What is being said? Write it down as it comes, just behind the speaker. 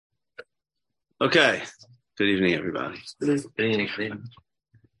Okay. Good evening, everybody. Good evening.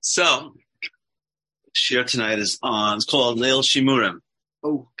 So, shir tonight is on. It's called Leil Shimurim.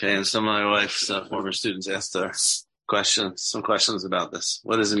 Oh, okay. And some of my wife's former students asked her some questions about this.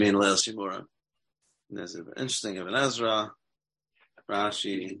 What does it mean, Leil Shimurim? And there's an interesting Ibn Ezra,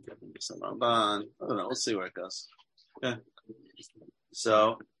 Rashi, some Ramban. I don't know. We'll see where it goes. Okay.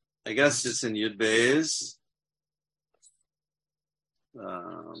 So, I guess it's in Yud Beis.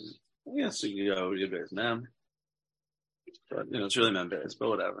 I guess we could go Yud Beis Mem. But, it's really Mem Beis, but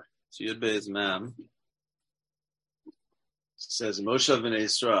whatever. So Yud Beis Mem says, Moshe b'nei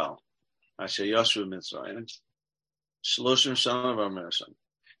Yisrael, Asher Yashu Mitzrayim, Shloshim Shana v'Amerasham.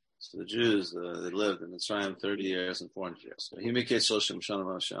 So the Jews, they lived in Mitzrayim 30 years and 400 years. So he made Shloshim Shana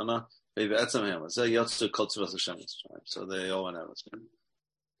v'Amerasham, Ve'etzam Hem, Yatsu Kol Tzvas Hashem Mitzrayim. So they all went out.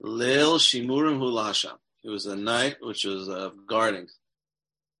 Leil Shimurim Hu LaHashem. It was a night which was guarding.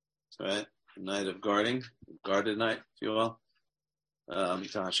 Right? A night of guarding, guarded night, if you will. To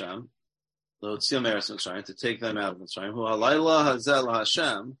Hashem. To take them out of Mitzrayim. Hu halayla hazeh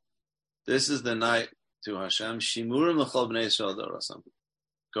laHashem. This is the night to Hashem. Shimurim l'chol b'nei Yisrael dorasam.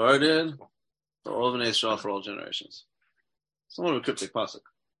 Guarded for all b'nei Yisrael for all generations. Somewhat of a cryptic pasuk.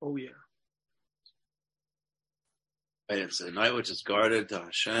 Oh yeah. It's a night which is guarded to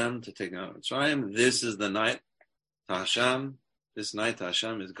Hashem to take them out of Mitzrayim. This is the night to Hashem. This night to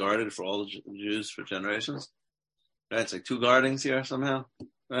Hashem is guarded for all the Jews for generations. Right? It's like two guardings here somehow.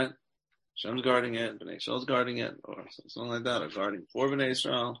 Right? Hashem's guarding it, Bnei Yisrael's guarding it, or something like that, or guarding for Bnei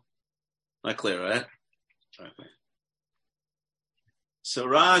Yisrael. Not clear, right? Okay. So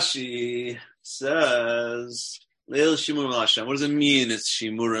Rashi says, Leil Shimurim LaHashem. What does it mean it's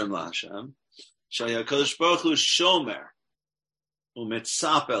Shimurim LaHashem? Shaya Kodesh Baruch Hu Shomer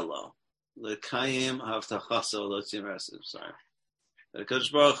U'Mitzapelo L'Kayim Havtachaso L'Tzim Erev. Sorry. The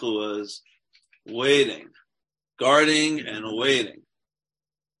Kodesh Baruch Hu was waiting, guarding and waiting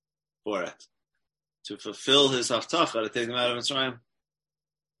for it to fulfill his haftacha to take them out of Mitzrayim.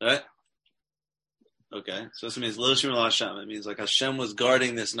 Right? Okay. So this means Leil Shimurim LaHashem. It means like Hashem was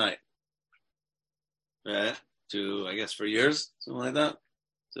guarding this night. Right? To, I guess, for years, something like that.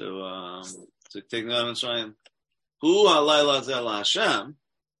 To take them out of Mitzrayim. Hu halayla zeh laHashem.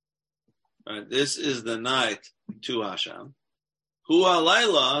 Right? This is the night to Hashem. Hu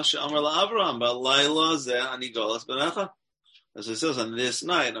halayla she'amar la'Avraham ba'layla zeh ani golas b'necha. As it says, on this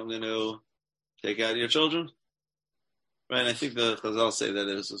night, I'm going to take out your children. Right? And I think the Chazal say that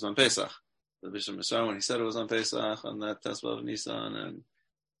it was on Pesach. The Bishop Messiah, when he said it was on Pesach, on that Tesla of Nisan, and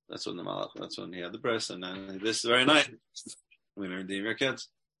that's when that's when he had the breast, and then this very night, we're going to redeem your kids.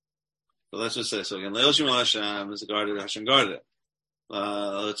 So let's just say, so again, Leil Shimurim LaHashem is guarded, Hashem guarded it.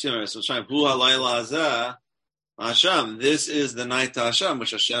 So trying, Hu halayla zeh Hashem, this is the night to Hashem,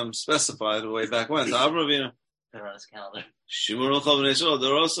 which Hashem specified way back when. To Avraham, put it on his calendar. Shimurim l'chol b'nei Yisrael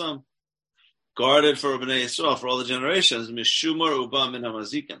dorasam. Guarded for b'nei Yisrael for all the generations. Mishumar uba min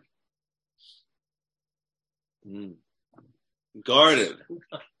hamazikin. Guarded,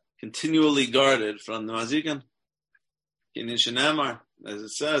 continually guarded from the mazikin. Kinin shenamar, as it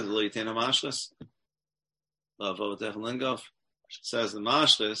says, lo yitain hamashlis. Lavo v'tech lingov. It says the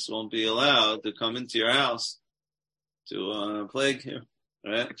mashlis won't be allowed to come into your house to plague you.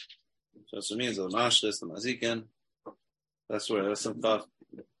 Right? So that's what it means. The mashlis, the mazikin. That's some tough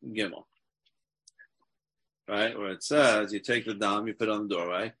gimel. Right? Where it says, you take the dam, you put it on the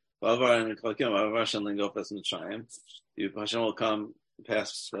doorway. Hashem will come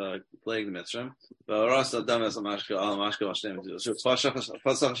past plague the Mitzrayim.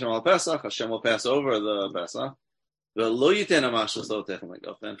 Hashem will pass over the Pesach.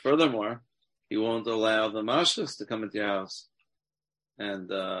 And furthermore, he won't allow the mashlis to come into your house and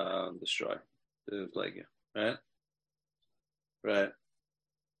destroy, to plague you. Right? Right.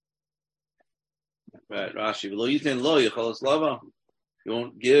 Rashi. You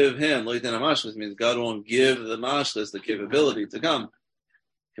won't give him. Lo yitain hamashlis means God won't give the mashlis the capability to come.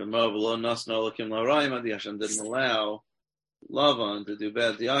 Hashem didn't allow Lavan to do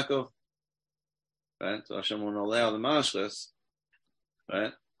bad to Yaakov. Right? So Hashem won't allow the mashlis.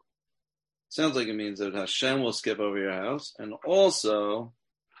 Right? Sounds like it means that Hashem will skip over your house, and also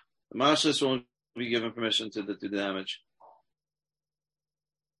the mashlis won't be given permission to do damage.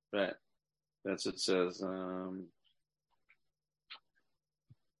 Right. That's what it says.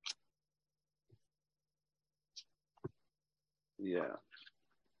 Yeah.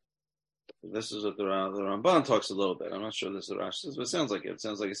 This is what the Ramban talks a little bit. I'm not sure this is what Rashi says, but it sounds like it. It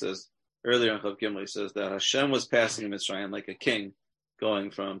sounds like it says earlier in Chav Gimel, he says that Hashem was passing in Mitzrayim like a king, going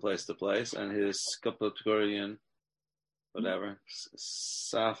from place to place, and his Kapoturian, whatever,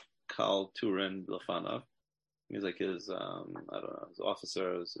 Saf Kal Turin Lafanav. He's like his, I don't know, his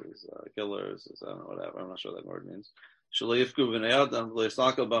officers, his killers, his, I don't know, whatever. I'm not sure what that word means. He'll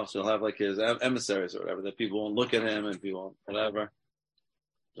have like his emissaries or whatever, that people won't look at him and people won't, whatever.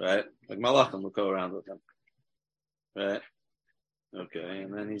 Right? Like Malachim will go around with him. Right? Okay,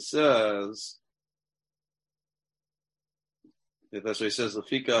 and then he says, if that's what he says,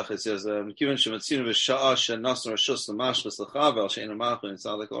 Lefikach, it says,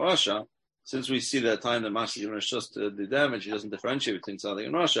 since we see that time that Mashi is just to do damage, he doesn't differentiate between Tzaddik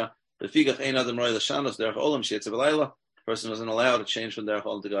and Rasha. Lefikach ein adam roy l'shanos derech olam she'etzav v'layla. Person wasn't allowed to change from derech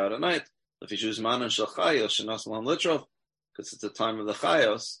olam to go out at night. If he chooses manan shel chayos shenas lam litrov, because it's the time of the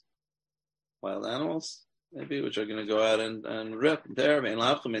chayos, wild animals, maybe, which are going to go out and rip and tear. Ve'en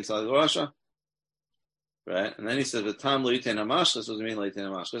l'havchim ein Tzaddik Rasha. Right, and then he says the time lo yitain hamashchus. What does it mean lo yitain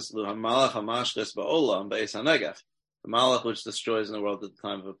hamashchus? Lo hamalach hamashchus ba'olam be'es hanegaf. The malach which destroys in the world at the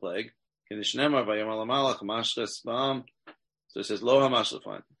time of a plague. So he says lo hamashchus,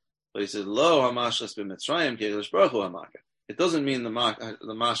 fine. But he says lo hamashchus b'mitzrayim ke'elosh baruch hu hamaka. It doesn't mean the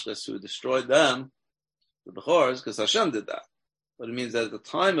mashchus who destroyed them, the bechors, because Hashem did that. But it means that at the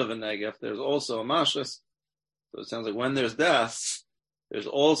time of a negef, there's also a mashchus. So it sounds like when there's death, there's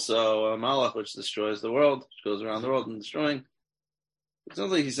also a malach which destroys the world, which goes around the world and destroying. It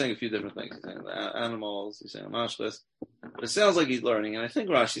sounds like he's saying a few different things. He's saying the animals, he's saying mashchus. But it sounds like he's learning, and I think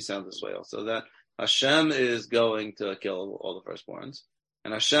Rashi sounds this way also, that Hashem is going to kill all the firstborns,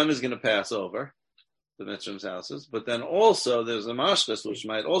 and Hashem is going to pass over the Mitzrayim's houses, but then also there's a mashchus which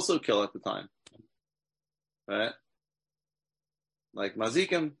might also kill at the time. Right? Like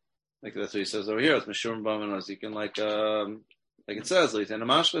mazikim, like that's what he says over here, it's Meshurim Bam and mazikim, like it says, in a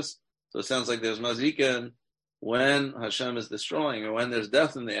mashchus. So it sounds like there's mazikin when Hashem is destroying, or when there's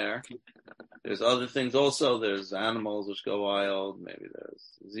death in the air. There's other things also. There's animals which go wild. Maybe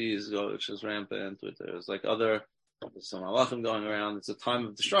there's disease which is rampant. There's like there's some halachim going around. It's a time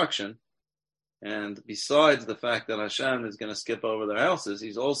of destruction. And besides the fact that Hashem is going to skip over their houses,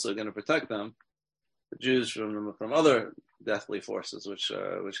 He's also going to protect them, the Jews, from other deathly forces which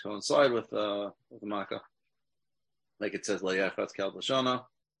coincide with the Makkah. Like it says, like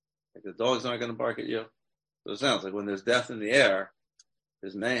the dogs aren't going to bark at you. So it sounds like when there's death in the air,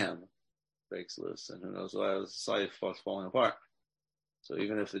 there's mayhem breaks loose, and who knows why the society starts falling apart. So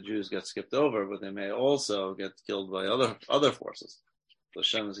even if the Jews get skipped over, but they may also get killed by other forces. So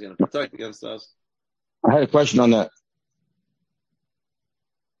Hashem is going to protect against us. I had a question on that.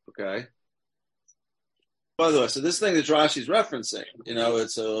 Okay. By the way, so this thing that Rashi's referencing,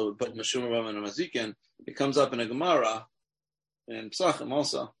 it's but Meshurim and Mazikin, it comes up in a Gemara in Psachim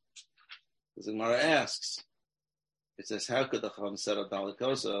also. The Gemara asks, it says, how could the Chacham set up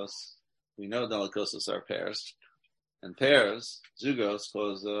dalikosos? We know dalikosos are pairs, and pairs, zugos,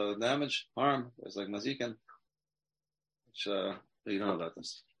 cause damage, harm. There's like mazikin, which you know about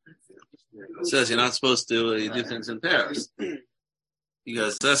this. It says you're not supposed to do things in pairs.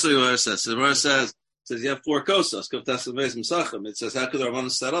 Because that's what the Gemara says. So the Gemara says you have 4 kosos. It says, how could the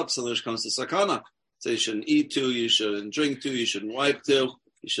Rabbanan set up so there comes to sakana? So you shouldn't eat 2, you shouldn't drink 2, you shouldn't wipe 2,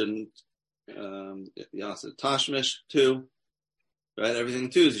 you shouldn't tashmish 2, right? Everything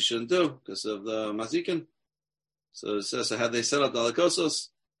 2s you shouldn't do because of the mazikin. So it says, so had they set up dalikosos,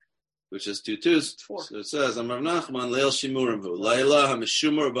 which is 2 2s. So it says, I'm Rav Nachman, Leil Shimurim hu, Leila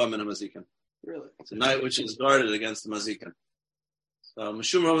ha-meshumur ba min ha-mazikin. Really? It's a night which is guarded against the mazikin. So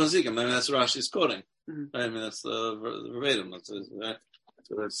meshumur ba-mazikin, I mean, that's what Rashi's quoting. Mm-hmm. I mean, that's the verbatim. That's right?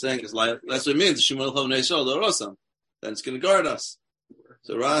 So that's saying is like, that's what it means. Shimurim hu neishol dorosam. Then it's going to guard us.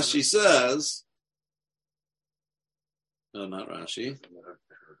 So Rashi says, no, not Rashi.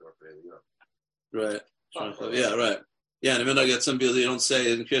 Right. Yeah, right. Yeah, and even though I get some people, you don't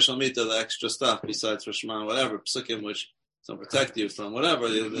say in Kriyas Mita the extra stuff besides for Shema, whatever, psukim, which don't protect you from whatever.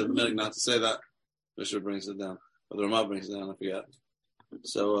 The minute not to say that, Mishnah brings it down. Or the Ramah brings it down, I forget.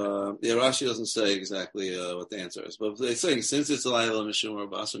 So, Rashi doesn't say exactly what the answer is. But they're saying, since it's a Laila Mishum or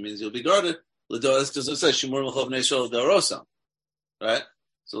Basa, means you'll be guarded. Because it says, Shimur Mechov Neishol Darosam. Right?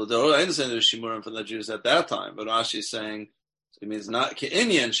 So, I understand there's Shimurim from the Jews at that time, but Rashi is saying, it means not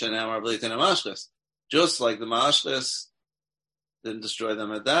Ke'inyan Shanam or B'litin Amashchis. Just like the Mashchis didn't destroy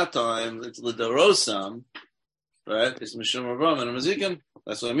them at that time, it's L'Darosam, right? It's Mishum Rabam and Mazikim.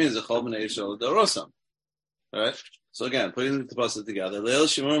 That's what it means, the Chol B'nei Yisrael L'Darosam. Right? So again, putting the puzzle together, Leil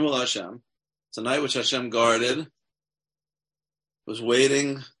Shimurim Ul Hashem, it's a night which Hashem guarded, was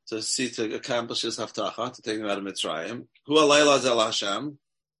waiting to accomplish his Haftacha, to take him out of Mitzrayim. Hu Alayla Zel Hashem,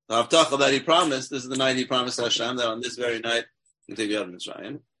 the Haftacha that he promised, this is the night he promised Hashem, that on this very night, he can take you out of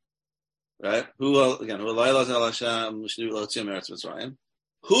Mitzrayim. Right? Hu Alayla Zel Hashem, L'Shniv L'Hotzim Eretz Mitzrayim.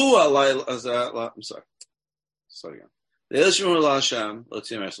 Who Leil? I'm sorry. Start again. This is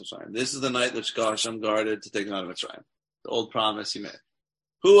the night which Hashem guarded to take them out of Mitzrayim. The old promise he made.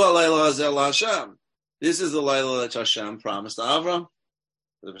 Hu Leil Hashem. This is the Leil that Hashem promised to Avram.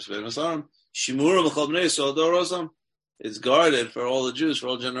 Shimurim v'chol bnei Yisrael dorosam. It's guarded for all the Jews, for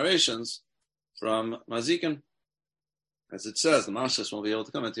all generations, from Mazikin. As it says, the Mashas won't be able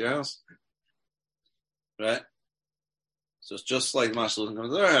to come into your house. Right? So it's just like the Mashas doesn't come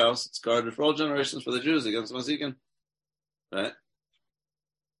into their house, it's guarded for all generations for the Jews against Mazikin. Right?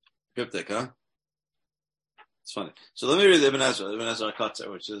 Cryptic, huh? It's funny. So let me read the Ibn Ezra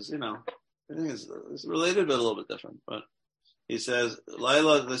Katzer, which is, I think it's related but a little bit different. But he says,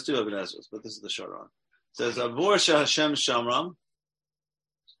 Laila, there's two Ibn Ezras, but this is the short one. It says, Avur Hashem Shamram,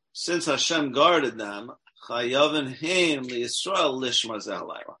 since Hashem guarded them, Chayavin Haim Yisrael Lishma Zeh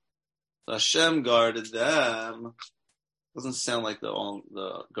Laila. Hashem guarded them. Doesn't sound like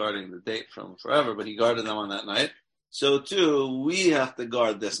the guarding the date from forever, but he guarded them on that night. So too, we have to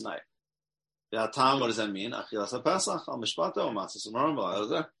guard this night. What does that mean? That's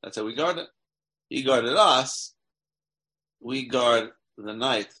how we guard it. He guarded us. We guard the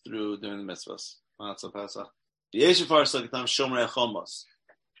night through doing the mitzvahs. Right?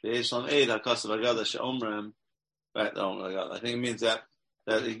 I think it means that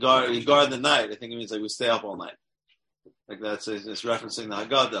we guard the night. I think it means like we stay up all night. Like that's it's referencing the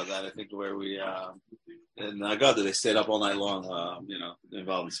Haggadah, that I think where we in the Haggadah they stayed up all night long,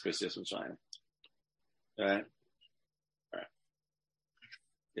 involved in Spiritus from China. Right?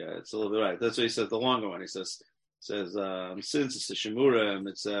 Yeah, it's a little bit right. That's what he says. The longer one, he says since it's the Shimurim,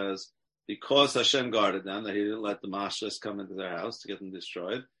 it says because Hashem guarded them, that He didn't let the Mashas come into their house to get them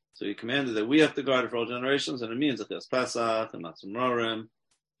destroyed. So He commanded that we have to guard it for all generations, and it means that there's Pesach and Matzim.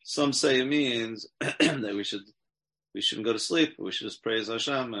 Some say it means that we shouldn't go to sleep. We should just praise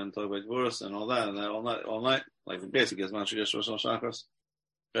Hashem and talk about Gvuros and all that all night. Like basically, as Mashiach Rosh Chakras,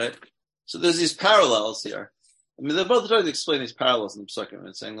 right? So there's these parallels here. I mean, they're both trying to explain these parallels in the Psukim.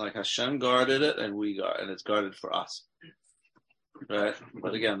 It's saying like Hashem guarded it and we guard, and it's guarded for us, right?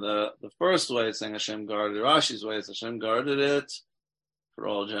 But again, the first way it's saying Hashem guarded. Rashi's way is Hashem guarded it for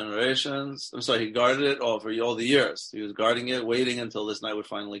all generations. I'm sorry, He guarded it all for all the years. He was guarding it, waiting until this night would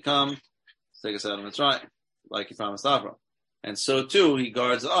finally come to take us out of Mitzrayim, like He promised Avram. And so too, He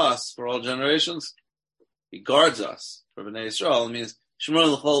guards us for all generations. He guards us for Bnei Yisrael. It means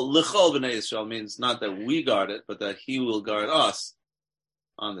Shmurim Lichol Bnei Yisrael means not that we guard it, but that He will guard us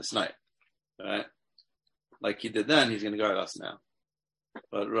on this night. Right? Like He did then, He's going to guard us now.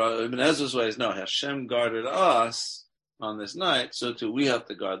 But Ibn Ezra's way is no, Hashem guarded us on this night, so too we have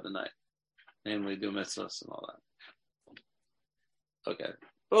to guard the night. Namely, do mitzvahs and all that. Okay.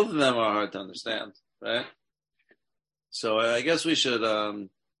 Both of them are hard to understand, right? So I guess we should,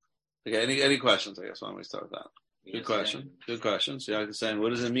 any questions, I guess, why don't we start with that? Good question. So you're saying, what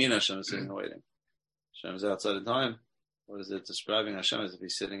does it mean Hashem is sitting and waiting? Hashem is outside of time. What is it describing Hashem as if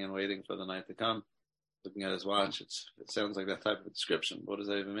He's sitting and waiting for the night to come, looking at His watch? It sounds like that type of description. What does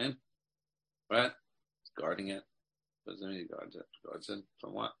that even mean? Right? He's guarding it. What does it mean He guards it? Guards it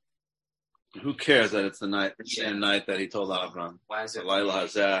from what? Who cares that it's the same night that He told Avram? Why is it Leil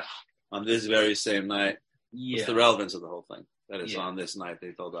Hazeh, on this very same night? Yeah. What's the relevance of the whole thing? That it's on this night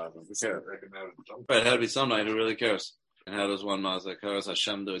they told Avram. Who cares? Right, it had to be some night. Who really cares? And how does one mazik, how does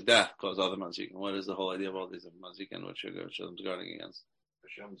Hashem do death cause other mazikin? What is the whole idea of all these mazikin which Hashem's guarding against?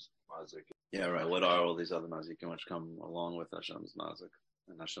 Hashem's mazik. Yeah, right. What are all these other mazikin which come along with Hashem's mazik?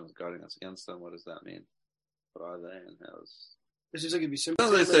 And Hashem's guarding us against them. What does that mean? What are they? And how's... This is like it'd be simple.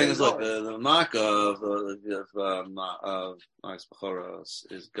 One of the things like the makkah of Max Bechoros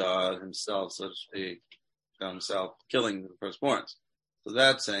is God Himself, so to speak, God Himself killing the firstborns. So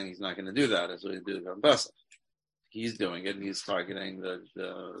that's saying He's not going to do that. That's what He did on Pesach. He's doing it, and He's targeting the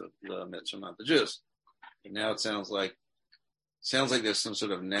mitzvah, not the Jews. And now it sounds like there's some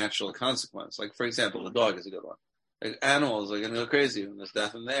sort of natural consequence. Like, for example, the dog is a good one. Like, animals are going to go crazy when there's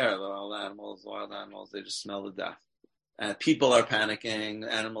death in the air. All animals, wild animals, they just smell the death. And people are panicking,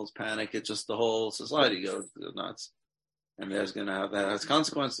 animals panic, it's just the whole society goes nuts. And that has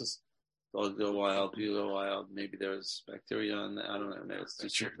consequences. Dogs go wild, people go wild, maybe there's bacteria, and I don't know, maybe it's too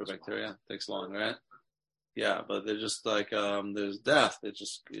cheap for bacteria, it takes long, right? Yeah, but they're just like, there's death, it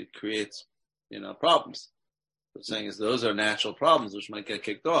creates, problems. What I'm saying is those are natural problems which might get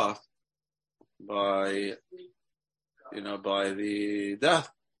kicked off by the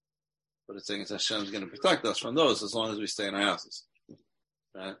death. But it's saying Hashem's going to protect us from those as long as we stay in our houses.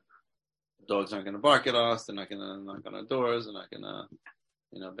 Right? Dogs aren't going to bark at us. They're not going to knock on our doors. They're not going to,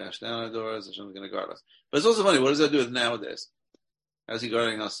 bash down our doors. Hashem's going to guard us. But it's also funny. What does that do with nowadays? How's he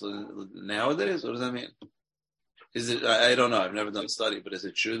guarding us nowadays? What does that mean? Is it? I don't know. I've never done a study, but is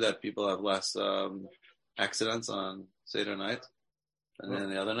it true that people have less accidents on Seder night than in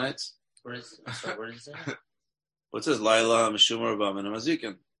the other nights? What is it say? What says Leil Shimurim and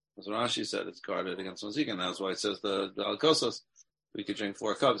Mazikin? As Rashi said, it's guarded against Mazikin. That's why it says the Al-Kosos. We could drink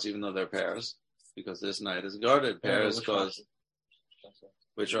 4 cups even though they're pairs, because this night is guarded. Pairs cause.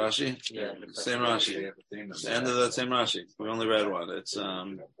 Which Rashi? Yeah, same Rashi. The end of that same Rashi. We only read one. It's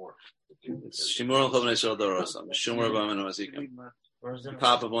Shimurim Chol Bnei Yisrael Dorosam. Shimurim and Mazikin.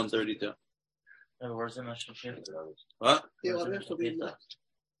 Top of 132. Where's the Mashashir? What?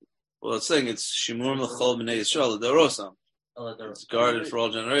 Well, it's saying it's Shimurim Chol Bnei Yisrael Dorosam. It's guarded for all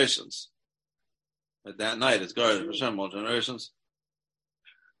generations. At that night, it's guarded for Hashem, all generations.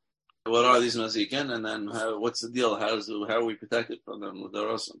 What are these mazikin, and then what's the deal? How are we protected from them?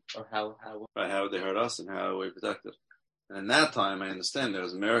 Or how they hurt us, and how are we protected? And in that time, I understand there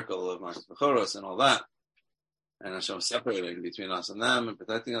was a miracle of Mashas Bechoros and all that, and Hashem separating between us and them and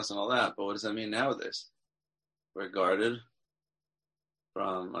protecting us and all that. But what does that mean nowadays? We're guarded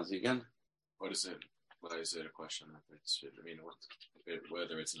from mazikin. What is it? Why is it a question?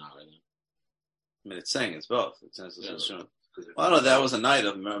 Whether it's not. I mean, it's saying it's both. It says well, I don't know. That was a night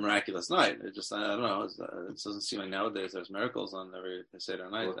of a miraculous night. It just, I don't know. It doesn't seem like nowadays there's miracles on every Seder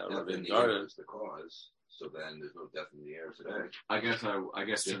night that were being guarded. The cause. So then there's no death in the air today. I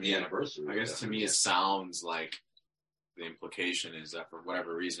guess to me, anniversary. I guess to me, it sounds like the implication is that for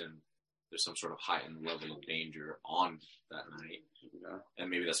whatever reason, there's some sort of heightened level of danger on that night, and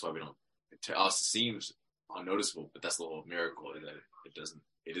maybe that's why we don't. To us, it seems unnoticeable, but that's the whole miracle that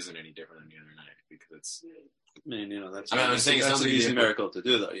it isn't any different than the other night because it's. I mean, that's. I'm saying that's an easy miracle to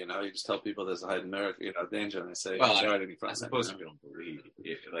do, though. You just tell people there's a heightened miracle, danger, and they say, "Well, I suppose we don't believe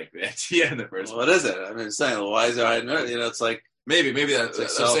it, like that." Yeah, in the first. Well, what is it? I mean, it's saying, well, why is there a heightened miracle? It's like maybe that's.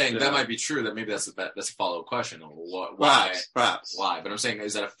 I'm saying that might be true. That maybe that's a follow-up question. Why? Perhaps. Why? But I'm saying,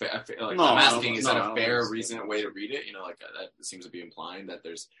 is that I'm asking, is that a fair way to read it? That seems to be implying that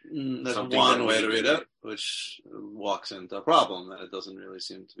there's one way to read it, which walks into a problem that it doesn't really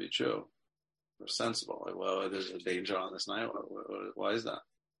seem to be true. Or sensible. Like, well, there's a danger on this night. Why is that?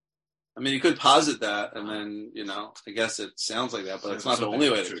 I mean, you could posit that, and then, I guess it sounds like that, but it's not the only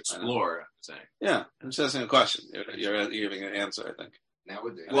way to explore. I'm saying. Yeah, I'm just asking a question. You're giving an answer, I think.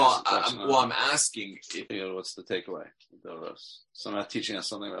 Nowadays. I'm asking. What's the takeaway? So I'm not teaching us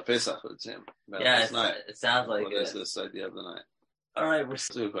something about Pesach, but it's him. It sounds like what is this idea of the night? All right,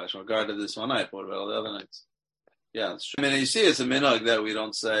 that's a good question. Regarding this one night, what about all the other nights? Yeah, it's true. I mean, you see, it's a minhag that we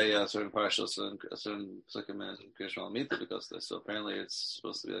don't say certain parshas and certain psukim and Krishna Amita because so apparently it's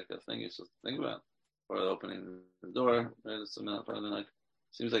supposed to be like a thing you're supposed to think about. Or opening the door, right? It's a minhag.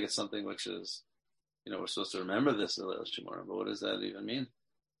 Seems like it's something which is, we're supposed to remember this in Leil Shimurim, but what does that even mean?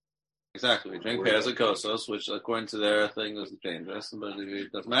 Exactly, we drink pairs of kosos, which according to their thing is dangerous, but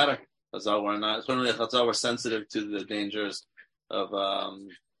it doesn't matter. We're sensitive to the dangers of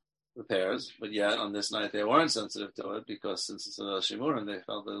the pairs, but yet on this night they weren't sensitive to it because since it's a Shimurim, they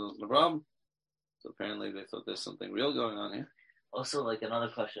felt there was no problem. So apparently they thought there's something real going on here. Also, another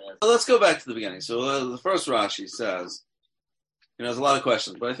question is... Well, let's go back to the beginning. So the first Rashi says, there's a lot of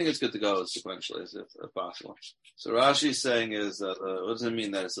questions, but I think it's good to go sequentially if possible. So Rashi's saying is, what does it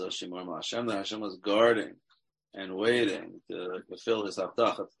mean that it's a Shimurim Hashem? That Hashem was guarding and waiting to fulfill his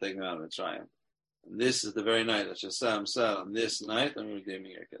Haftacha to take them out of Mitzrayim. And this is the very night that Shasam said, on this night, I'm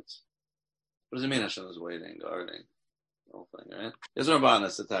redeeming your kids. What does it mean Hashem was waiting, guarding? The whole thing, right? There's Rabban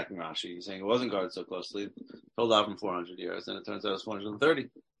that's attacking Rashi. He's saying it wasn't guarded so closely. Told out from 400 years, and it turns out it was 430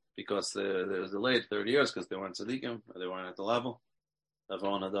 because there was delayed 30 years because they weren't tzaddikim, or they weren't at the level.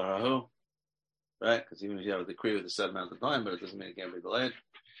 Right? Because even if you have a decree with a set amount of time, but it doesn't mean it can't be delayed.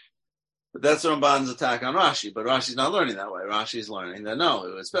 But that's Ramban's attack on Rashi. But Rashi's not learning that way. Rashi's learning that no,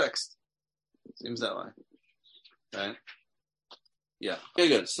 it was fixed. Seems that way, right? Yeah. Okay,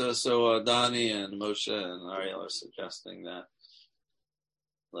 good. So Donnie and Moshe and Ariel are suggesting that,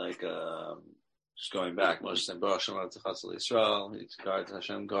 just going back, Moshe said, "Baruch Hashem Tzachasel Yisrael." He guards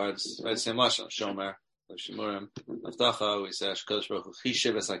Hashem guards. Right? Same lashon. Shomer, Shimurim, Avtacha. We say Hakadosh Baruch Hu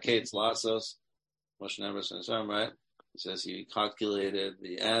Chishev Esaketz Lasos. Moshe never says right. He says he calculated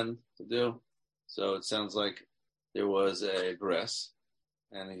the end to do. So it sounds like there was a bris.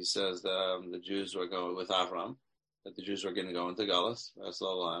 And he says the Jews were going with Avram, that the Jews were going to go into Galus. That's the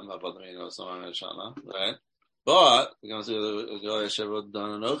line. Right? But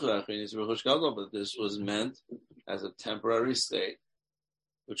this was meant as a temporary state,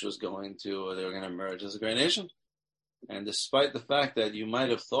 which was they were going to emerge as a great nation. And despite the fact that you might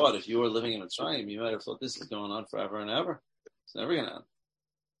have thought, if you were living in Mitzrayim, you might have thought this is going on forever and ever. It's never going to end,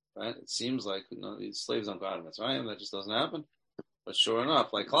 right? It seems like these slaves don't go out of Mitzrayim. That just doesn't happen. But sure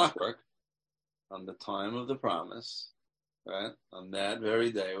enough, like clockwork, on the time of the promise, right, on that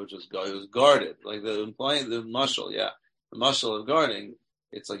very day, which was it was guarded, like the mashal, the mashal of guarding.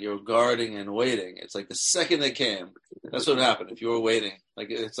 It's like you're guarding and waiting. It's like the second they came, that's what happened. If you were waiting, like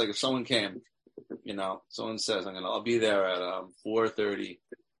it's like if someone came, someone says, I'll be there at 4:30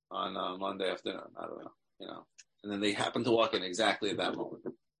 on Monday afternoon. I don't know, and then they happen to walk in exactly at that moment.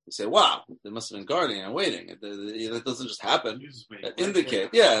 You say, wow, they must have been guarding and waiting. That doesn't just happen. That indicate,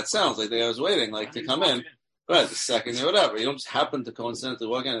 it sounds like they was waiting, like to come in, right, the second or whatever. You don't just happen to coincidentally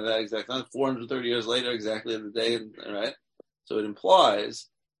walk in at that exact time, 430 years later, exactly at the day, right? So it implies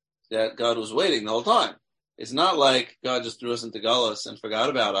that God was waiting the whole time. It's not like God just threw us into Galus and forgot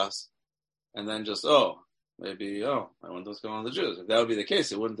about us, and then just, I wonder what's going on with the Jews. If that would be the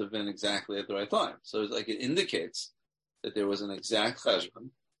case, it wouldn't have been exactly at the right time. So it's like it indicates that there was an exact cheshbon.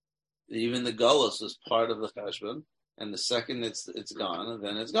 Even the Galus was part of the cheshbon, and the second it's gone,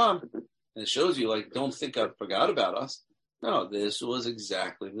 then it's gone. And it shows you, like, don't think God forgot about us. No, this was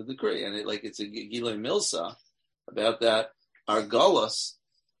exactly the decree. And it's a Gilei Milsa about that. Our Galus,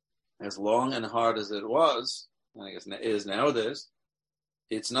 as long and hard as it was, and I guess it is nowadays,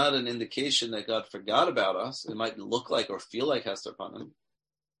 it's not an indication that God forgot about us. It might look like or feel like Hester Panim,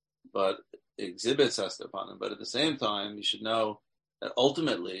 but it exhibits Hester Panim. But at the same time, you should know that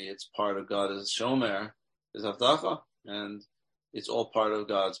ultimately it's part of God's Shomer, His Havdacha, and it's all part of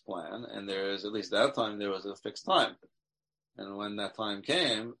God's plan. And there is, at least that time, there was a fixed time. And when that time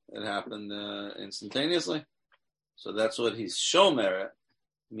came, it happened instantaneously. So that's what he's Shomer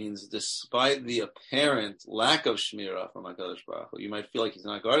means. Despite the apparent lack of Shmirah from HaKadosh Baruch Hu, you might feel like he's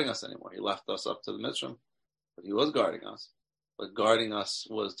not guarding us anymore. He left us up to the Mitzrayim, but he was guarding us. But guarding us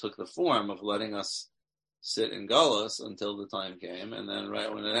took the form of letting us sit in Galus until the time came, and then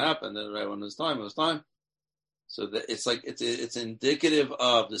right when it happened, then right when it was time. So that it's indicative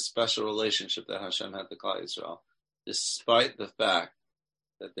of the special relationship that Hashem had to Klal Yisrael, despite the fact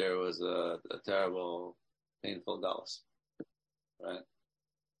that there was a terrible, painful Galus, right?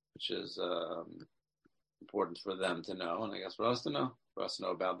 Which is important for them to know, and I guess for us to know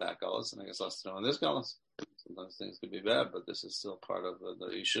about that Galus, and I guess us to know in this Galus. Sometimes things could be bad, but this is still part of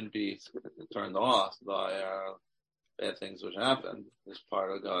you shouldn't be turned off by bad things which happen. This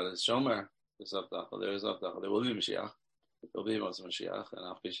part of God is Shomer. There's Avdacha. There is Avdacha. There will be Mashiach. There will be Moshe Mashiach, and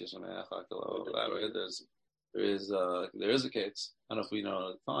there is a case. I don't know if we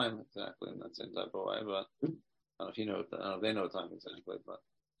know the time exactly in that same type of way, but I don't know if they know the time exactly. But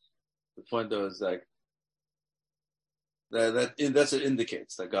the point though is that it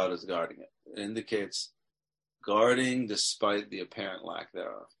indicates that God is guarding it. It indicates guarding despite the apparent lack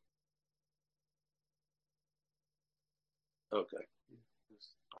thereof. Okay.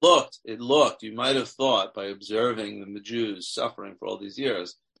 It looked, you might have thought by observing the Jews suffering for all these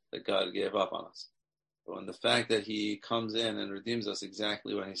years that God gave up on us. But when the fact that he comes in and redeems us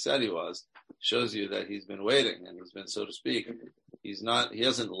exactly when he said he was, shows you that he's been waiting and he's been, so to speak, he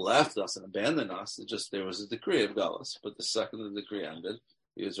hasn't left us and abandoned us. It just, there was a decree of Galus, but the second the decree ended,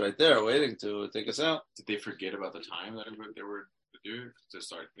 he was right there waiting to take us out. Did they forget about the time that they were to do to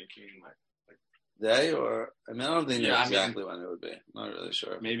start thinking like I don't think they knew exactly when it would be. Not really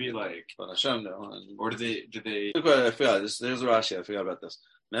sure. Maybe but Hashem knew. Or did they? I forgot. There's Rashi. I forgot about this.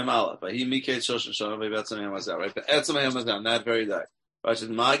 Mem Aleph. He mikate shoshan shana. Maybe that's something was out, right? But etzam hayom was down that very day. Rashi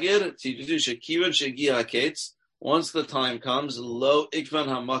Magid Tijudu Shekivan Shegia Kates. Once the time comes, lo ikvan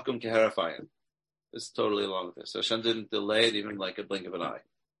hamakum keherafayim. It's totally along with this. So Hashem didn't delay it even like a blink of an eye.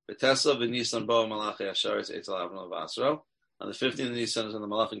 B'tesa v'nisan bo malachi asharis eitzel avno v'asro. On the 15th of Nisan is when the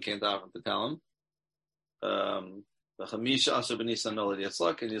malachim came down to tell him. The Chamisha Asher b'Nisan Melad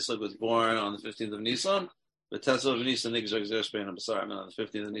Yitzchak, and Yitzchak was born on the 15th of Nisan. The Tetzah of Nisan Nigzer Gzer Shpein HaBasarim, and on the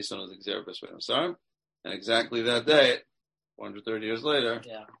 15th of Nisan was Gzer Shpein HaBasarim. And exactly that day, 430 years later,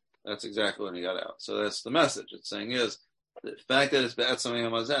 that's exactly when he got out. So that's the message. It's saying is, the fact that it's Be'etzam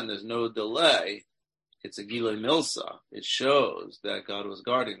Yamazen, there's no delay, it's a Gilei Milsa. It shows that God was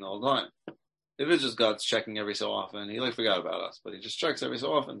guarding the whole time. If it's just God's checking every so often, he forgot about us, but he just checks every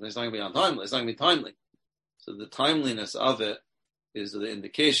so often. It's not going to be untimely. It's not going to be timely. So the timeliness of it is the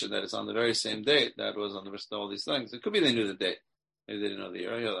indication that it's on the very same date that was on the rest of all these things. It could be they knew the date. Maybe they didn't know the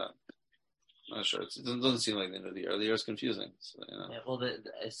year. I hear that. I'm not sure. It doesn't seem like they knew the year. The year is confusing. So, Yeah, well,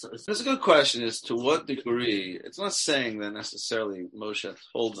 it's a good question is to what degree, it's not saying that necessarily Moshe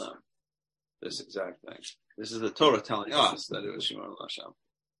told them this exact thing. This is the Torah telling us that it was Shimurim Hashem.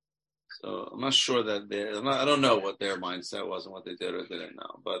 So I'm not sure that I don't know what their mindset was and what they did or didn't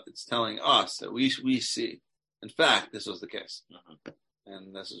know, but it's telling us that we see In fact, this was the case.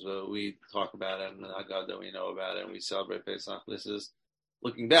 And this is what we talk about it, and God that we know about it, and we celebrate Pesach. This is,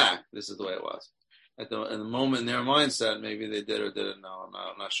 looking back, this is the way it was. In the moment, in their mindset, maybe they did or didn't know.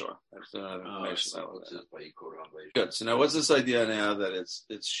 I'm not sure. I just don't have information. Good. So now, what's this idea now that it's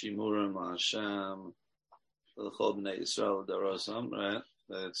Shimurim Hashem, the Chol B'nai Yisrael Darosam, right?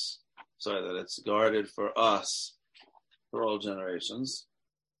 That it's guarded for us for all generations,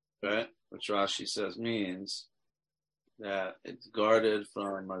 right? Which Rashi says means that it's guarded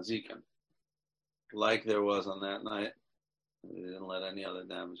from mazikin, like there was on that night. We didn't let any other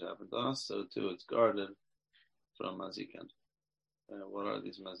damage happen to us, so too it's guarded from mazikin. What are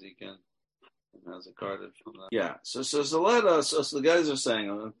these mazikin? And how's it guarded from that? Yeah, so the guys are saying,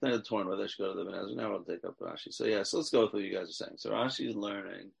 I'm kind of torn whether I should go to the Benazir. Now I'll take up Rashi. So let's go with what you guys are saying. So Rashi is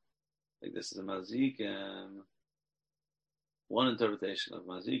learning, like this is a mazikin. One interpretation of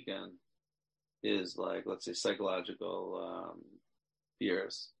mazikin is like, let's say, psychological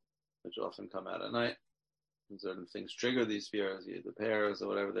fears, which often come out at night. And certain things trigger these fears, either pairs or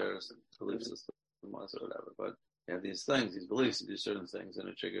whatever their belief system was or whatever. But you have these things, these beliefs, to do certain things, and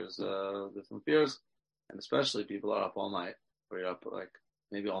it triggers different fears. And especially people are up all night, or you're up like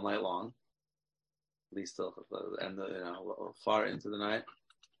maybe all night long, at least till far into the night.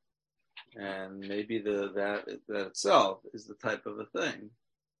 And maybe that itself is the type of a thing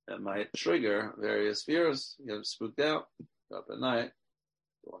that might trigger various fears. You get spooked out, go up at night,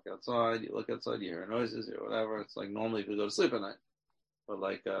 you walk outside, you look outside, you hear noises, or whatever. It's like normally people go to sleep at night. But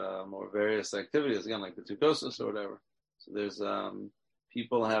like more various activities, again, like the Tukosis or whatever. So there's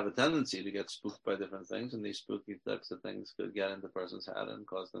people have a tendency to get spooked by different things, and these spooky types of things could get into a person's head and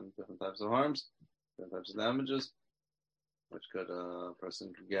cause them different types of harms, different types of damages, which a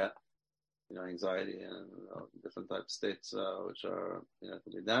person could get. Anxiety and different types of states, which are,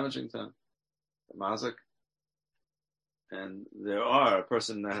 could be damaging to him, mazik. And a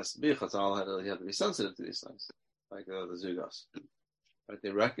person that has to be chazal, he had to be sensitive to these things, like the zugos. Right?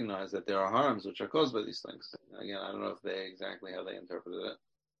 They recognize that there are harms which are caused by these things. Again, I don't know if they exactly how they interpreted it,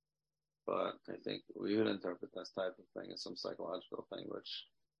 but I think we would interpret this type of thing as some psychological thing which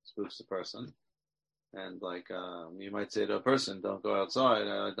spooks the person. And like you might say to a person, don't go outside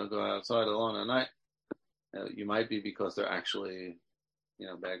alone at night. You might be because they're actually,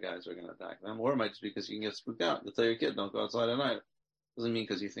 bad guys are going to attack them, or it might just be because you can get spooked out. You tell your kid, don't go outside at night. Doesn't mean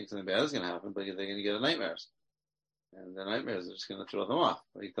because you think something bad is going to happen, but they're going to get nightmares, and the nightmares are just going to throw them off.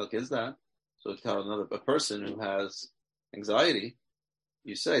 But you tell kids that. So tell a person who has anxiety,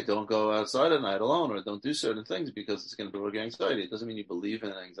 you say, don't go outside at night alone, or don't do certain things because it's going to bring anxiety. It doesn't mean you believe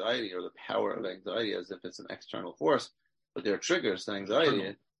in anxiety or the power of anxiety as if it's an external force, but there are triggers to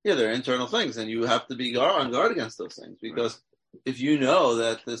anxiety. Yeah, they're internal things, and you have to be on guard against those things, because if you know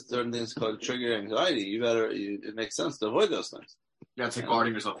that there's certain things called trigger anxiety, it makes sense to avoid those things. Yeah, it's like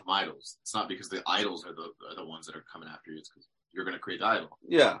guarding yourself from idols. It's not because the idols are the ones that are coming after you. It's because you're going to create the idol.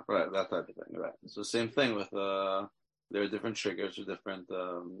 Yeah, right, that type of thing, right. So same thing with there are different triggers or different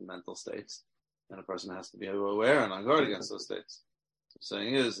mental states, and a person has to be aware and on guard against those states. So the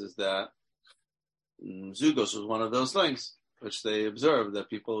saying is that Zugos was one of those things, which they observed that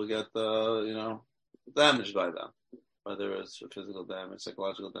people get, damaged by them, whether it's physical damage,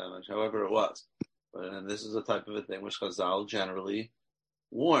 psychological damage, however it was. And this is a type of a thing which Chazal generally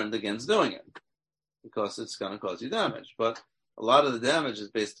warned against doing it, because it's going to cause you damage. But a lot of the damage is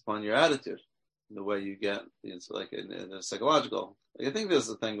based upon your attitude. The way you get, it's like in the psychological. I think there's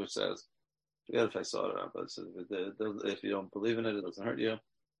a thing which says, I forget if I saw it or not, but it says, if you don't believe in it, it doesn't hurt you.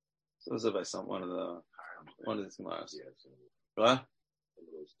 So it was by one of these Gemaras. What?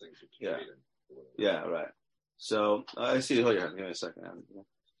 Yeah, right. So I see. Hold your hand. Give me a second.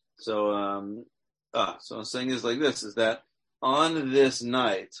 So I'm saying is like this: is that on this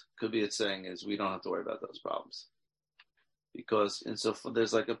night, could be it's saying is we don't have to worry about those problems. Because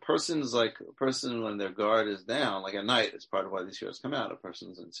there's like a person when their guard is down, like at night, it's part of why these fears come out. A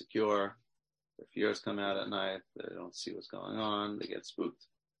person's insecure, their fears come out at night, they don't see what's going on, they get spooked.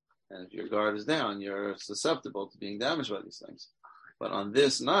 And if your guard is down, you're susceptible to being damaged by these things. But on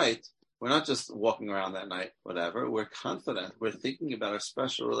this night, we're not just walking around that night, whatever, we're confident, we're thinking about our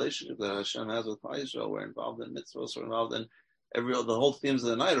special relationship that Hashem has with Israel. We're involved in mitzvahs, we're involved in the whole themes of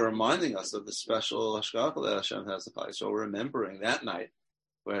the night are reminding us of the special hashgacha that Hashem has to Klal. So we're remembering that night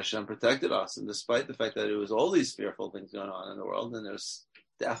where Hashem protected us, and despite the fact that it was all these fearful things going on in the world, and there's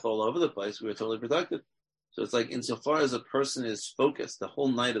death all over the place, we were totally protected. So it's like, insofar as a person is focused, the whole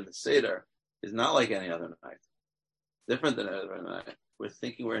night of the Seder is not like any other night. Different than any other night. We're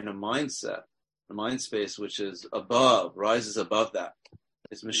thinking we're in a mindset, a mind space which is rises above that.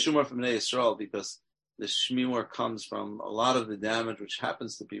 It's Meshumar from Bnei Yisrael, because the shmimur comes from a lot of the damage which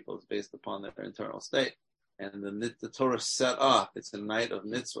happens to people is based upon their internal state. And the Torah set up, it's a night of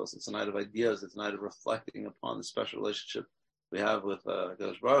mitzvahs, it's a night of ideas, it's a night of reflecting upon the special relationship we have with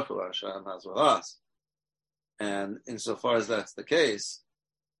Kadosh Baruch Hu, Hashem has with us. And insofar as that's the case,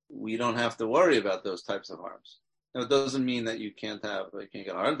 we don't have to worry about those types of harms. Now, it doesn't mean that you can't get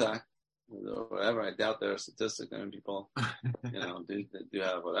a heart attack or whatever. I doubt there are statistics. I mean, people, do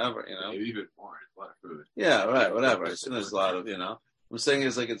have whatever, Maybe even more. It's a lot of food. Yeah, right, whatever. I assume there's a lot of, I'm saying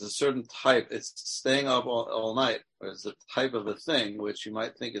is like it's a certain type. It's staying up all night, or it's the type of a thing which you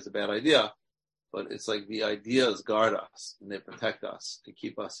might think is a bad idea, but it's like the ideas guard us and they protect us to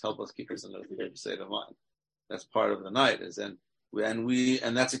help us keep us in a good state of mind. That's part of the night, and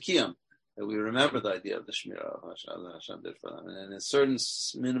that's a kiyum. That we remember the idea of the Shmirah that Hashem did for them. And in a certain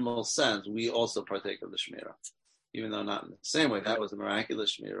minimal sense, we also partake of the Shmirah. Even though not in the same way, that was a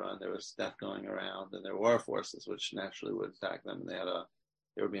miraculous Shmirah, and there was death going around, and there were forces which naturally would attack them, and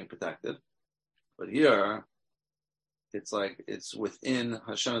they were being protected. But here, it's like it's within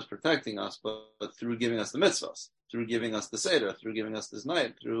Hashem is protecting us, but through giving us the mitzvahs, through giving us the Seder, through giving us this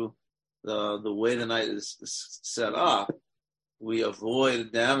night, through the way the night is set up, we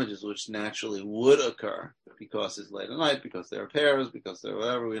avoid damages which naturally would occur because it's late at night, because there are pairs, because there are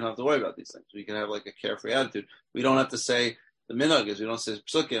whatever. We don't have to worry about these things. We can have like a carefree attitude. We don't have to say the minhag is we don't say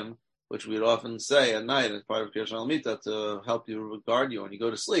psukim, which we'd often say at night as part of Kirtan Almita to help you guard you when you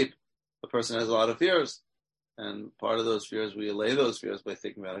go to sleep. The person has a lot of fears, and part of those fears we allay those fears by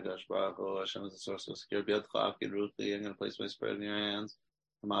thinking about Hakadosh Baruch Hu. Hashem is the source of security. I'm going to place my spirit in your hands.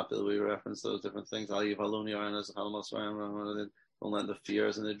 We reference those different things. Don't let the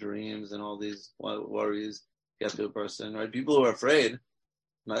fears and the dreams and all these worries get to a person, right? People who are afraid,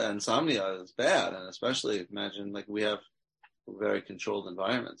 insomnia is bad, and especially imagine like we have very controlled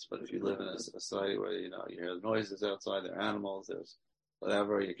environments. But if you live in a society where you hear the noises outside, there are animals, there's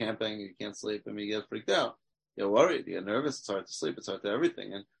whatever, you're camping, you can't sleep, and you get freaked out. You're worried, you get nervous, it's hard to sleep, it's hard to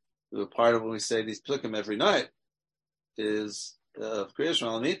everything. And the part of when we say these psukim every night is Kriyas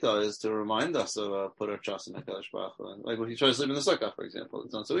Malamita is to remind us of put our trust in Hakadosh Baruch Hu. And like when you try to sleep in the sukkah, for example,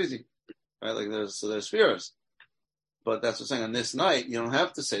 it's not so easy, right? Like there's fears, but that's what I'm saying. On this night, you don't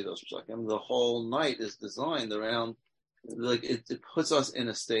have to say those psukim. The whole night is designed around, like it puts us in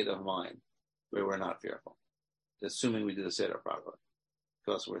a state of mind where we're not fearful, assuming we do the Seder properly,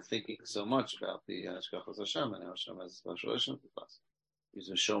 because we're thinking so much about the Hashgachas Hashem and how Hashem has a special relationship with us. He's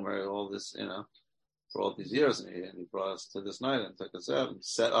been shomer all this, for all these years, and he brought us to this night and took us out and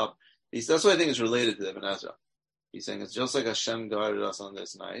set up. That's what I think is related to Ibn Ezra. He's saying it's just like Hashem guarded us on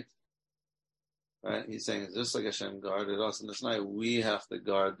this night, right? He's saying it's just like Hashem guarded us on this night. We have to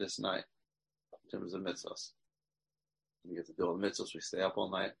guard this night in terms of mitzvahs. We get to do all the mitzvahs. We stay up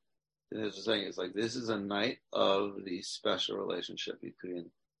all night. And he's saying it's like this is a night of the special relationship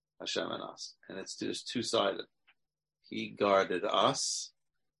between Hashem and us, and it's just two-sided. He guarded us,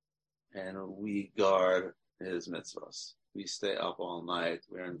 and we guard his mitzvahs. We stay up all night.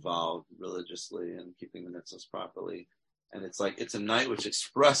 We're involved religiously in keeping the mitzvahs properly. And it's like, it's a night which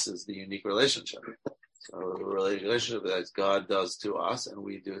expresses the unique relationship. So the relationship that God does to us and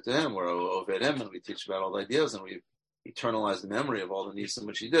we do it to him. We're over at him and we teach about all the ideas and we eternalize the memory of all the nisim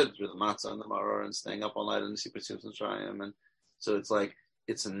which he did through the matzah and the maror and staying up all night in the secret Sims and Shayim. And so it's like,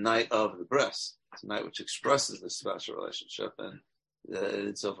 it's a night of the bris. It's a night which expresses this special relationship. And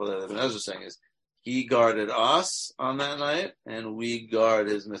so for what Ibn Ezra is saying is, he guarded us on that night, and we guard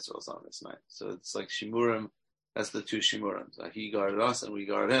his mitzvahs on this night. So it's like Shimurim, that's the two Shimurim. So he guarded us, and we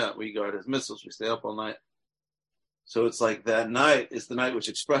guard him. We guard his mitzvahs. We stay up all night. So it's like that night is the night which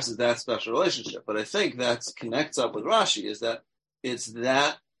expresses that special relationship. But I think that connects up with Rashi, is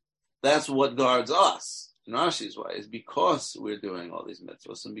that that's what guards us, in Rashi's way, is because we're doing all these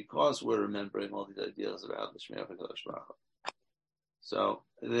mitzvahs, and because we're remembering all these ideas about the Shmir HaKadosh Baruch Hu. So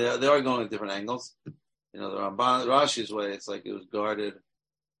they are going at different angles. The Ramban, Rashi's way, it's like it was guarded.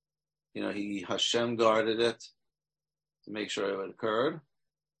 Hashem guarded it to make sure it occurred,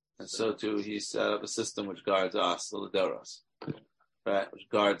 and so too he set up a system which guards us, the Ladoros, right? Which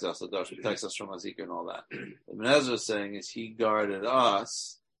guards us, Ladoros, protects us from Hazikah and all that. What Ibn Ezra is saying is he guarded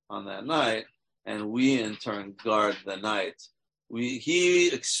us on that night, and we in turn guard the night. He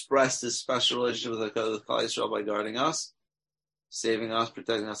expressed his special relationship with the Klal Yisrael by guarding us, saving us,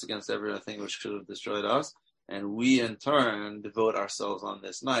 protecting us against everything which could have destroyed us. And we, in turn, devote ourselves on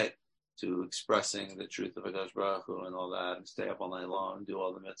this night to expressing the truth of Hakadosh Baruch Hu and all that, and stay up all night long, and do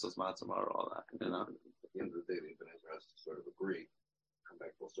all the mitzvahs, matzah, all that. At the end of the day, the Ibn Ezra has to sort of agree, come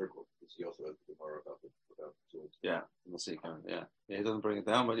back full circle, because he also has the Gemara about the tools. Yeah, we'll see. Yeah, he doesn't bring it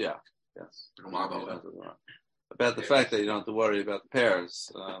down, but yeah. Yes. About the fact that you don't have to worry about the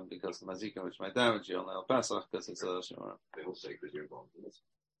pairs because the mazikin, which might damage you, only al Pesach because it's a shimurim. They will say because you're involved in this.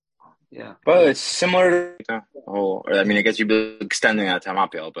 Yeah. But it's similar to the whole, I mean, I guess you'd be extending that to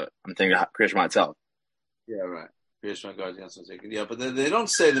Hamapil, but I'm thinking of Kriyashma itself. Yeah, right. Kriyashma guards against mazikin. Yeah, but they don't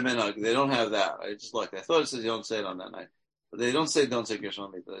say the minhag. They don't have that. I just looked. I thought it says you don't say it on that night. But they don't say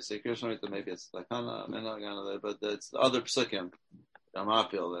Kriyashma Mita. They say Kriyashma Mita, maybe it's like minhag, but it's the other psukim.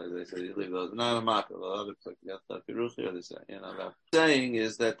 Hamapil, they say you leave those. Not Hamapil, the other psukim. That's the Piruchi, they say. That saying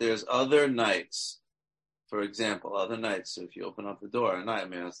is that there's other nights. For example, other nights, so if you open up the door at night, I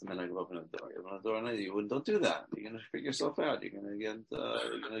mean, that's the minute you open up the door. You open up the door at night, don't do that. You're going to freak yourself out. You're going to get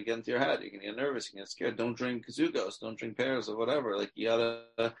into your head. You're going to get nervous. You're going to get scared. Don't drink kazugos. Don't drink pears or whatever. Like, you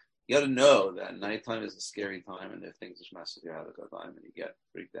gotta know that nighttime is a scary time, and if things just mess with your head at that time, and you get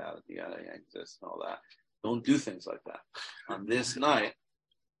freaked out, you gotta exist and all that. Don't do things like that. On this night,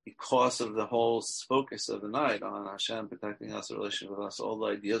 because of the whole focus of the night on Hashem protecting us, a relationship with us, all the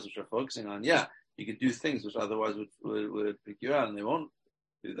ideas which we're focusing on, you could do things which otherwise would freak you out, and they won't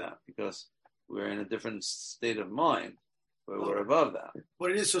do that because we're in a different state of mind where we're above that.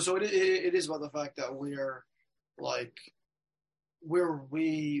 But it is so it is about the fact that we're like we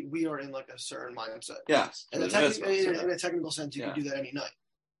are in like a certain mindset. Yes, in a technical sense, you can do that any night.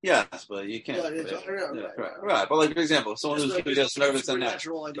 Yes, but you can't. Right. But like, for example, someone who gets nervous at night.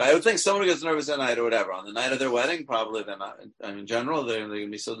 I would think someone who gets nervous at night or whatever, on the night of their wedding, probably they're not. I mean, in general, they're going to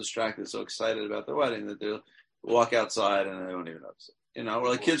be so distracted, so excited about their wedding that they'll walk outside and they won't even notice it. Or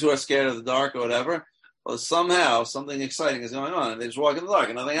like kids who are scared of the dark or whatever. Well, somehow something exciting is going on, and they just walk in the dark,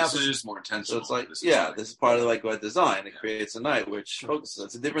 and nothing happens. This is just more intense. So it's like, this is part of like what design. It creates a night which focuses.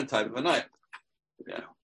 It's a different type of a night. Yeah.